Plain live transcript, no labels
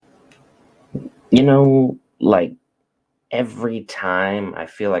Like every time I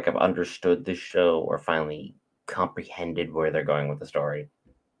feel like I've understood this show or finally comprehended where they're going with the story,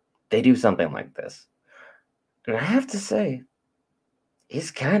 they do something like this. And I have to say,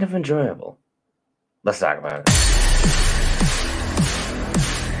 it's kind of enjoyable. Let's talk about it.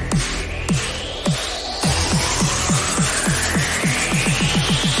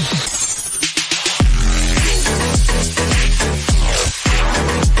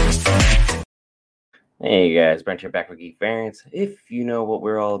 Hey guys, Brent here back with Geek Variants. If you know what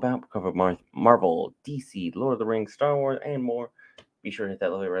we're all about, we cover Marvel, DC, Lord of the Rings, Star Wars, and more. Be sure to hit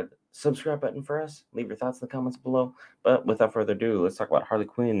that lovely red subscribe button for us. Leave your thoughts in the comments below. But without further ado, let's talk about Harley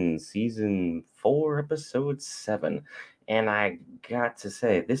Quinn, Season 4, Episode 7. And I got to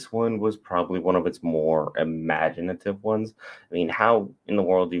say, this one was probably one of its more imaginative ones. I mean, how in the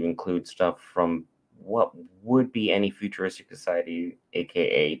world do you include stuff from what would be any futuristic society,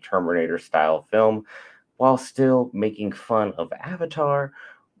 aka Terminator style film, while still making fun of Avatar,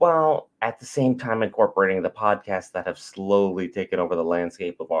 while at the same time incorporating the podcasts that have slowly taken over the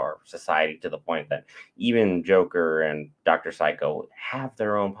landscape of our society to the point that even Joker and Dr. Psycho have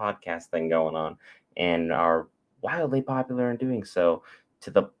their own podcast thing going on and are wildly popular in doing so, to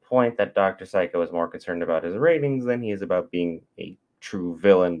the point that Dr. Psycho is more concerned about his ratings than he is about being a true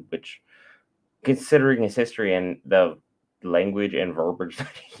villain, which, considering his history and the language and verbiage that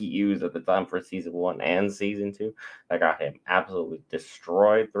he used at the time for season 1 and season 2, that got him absolutely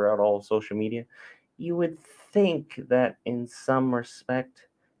destroyed throughout all of social media, you would think that in some respect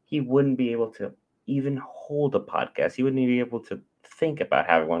he wouldn't be able to even hold a podcast. He wouldn't even be able to think about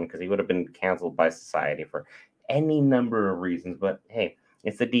having one because he would have been canceled by society for any number of reasons. But hey,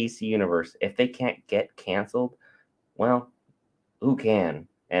 it's the DC universe. If they can't get canceled, well, who can?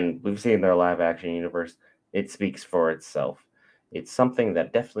 And we've seen their live action universe. It speaks for itself. It's something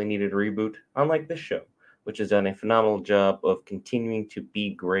that definitely needed a reboot, unlike this show, which has done a phenomenal job of continuing to be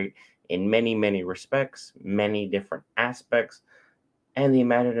great in many, many respects, many different aspects. And the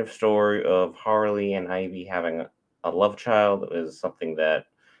imaginative story of Harley and Ivy having a love child is something that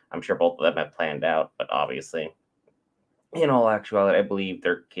I'm sure both of them have planned out, but obviously, in all actuality, I believe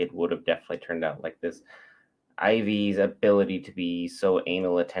their kid would have definitely turned out like this. Ivy's ability to be so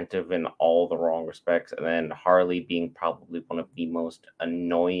anal attentive in all the wrong respects, and then Harley being probably one of the most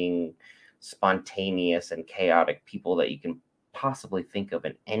annoying, spontaneous, and chaotic people that you can possibly think of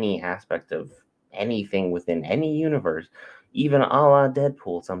in any aspect of anything within any universe, even a la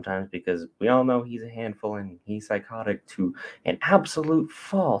Deadpool sometimes, because we all know he's a handful and he's psychotic to an absolute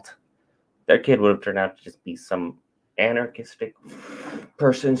fault. That kid would have turned out to just be some anarchistic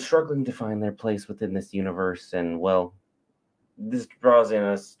person struggling to find their place within this universe. And well, this draws in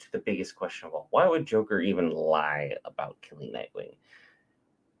us to the biggest question of all: why would Joker even lie about killing Nightwing?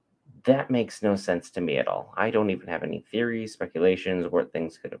 That makes no sense to me at all. I don't even have any theories, speculations, where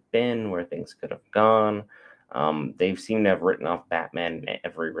things could have been, where things could have gone. They've seemed to have written off Batman in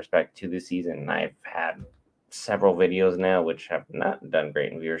every respect to this season. I've had several videos now which have not done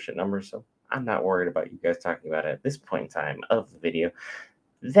great in viewership numbers, so I'm not worried about you guys talking about it at this point in time of the video.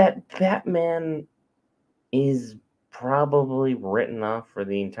 That Batman is probably written off for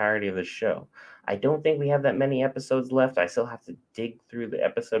the entirety of the show. I don't think we have that many episodes left. I still have to dig through the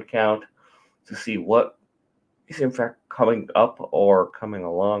episode count to see what is in fact coming up or coming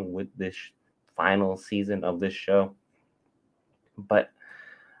along with this final season of this show. But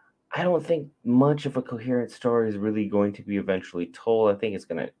I don't think much of a coherent story is really going to be eventually told. I think it's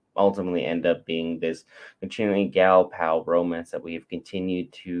going to ultimately end up being this continuing gal pal romance that we have continued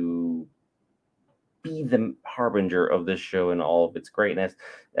to be the harbinger of this show and all of its greatness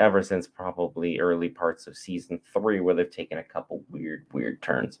ever since probably early parts of season 3, where they've taken a couple weird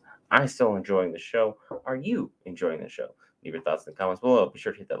turns. I'm still enjoying the show. Are you enjoying the show? Leave your thoughts in the comments below. Be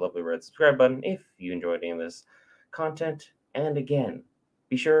sure to hit that lovely red subscribe button if you enjoyed any of this content. And again,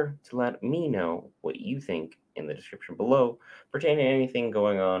 be sure to let me know what you think in the description below pertaining to anything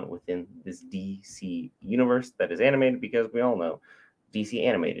going on within this DC universe that is animated, because we all know DC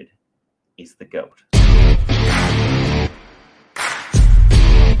animated is the GOAT.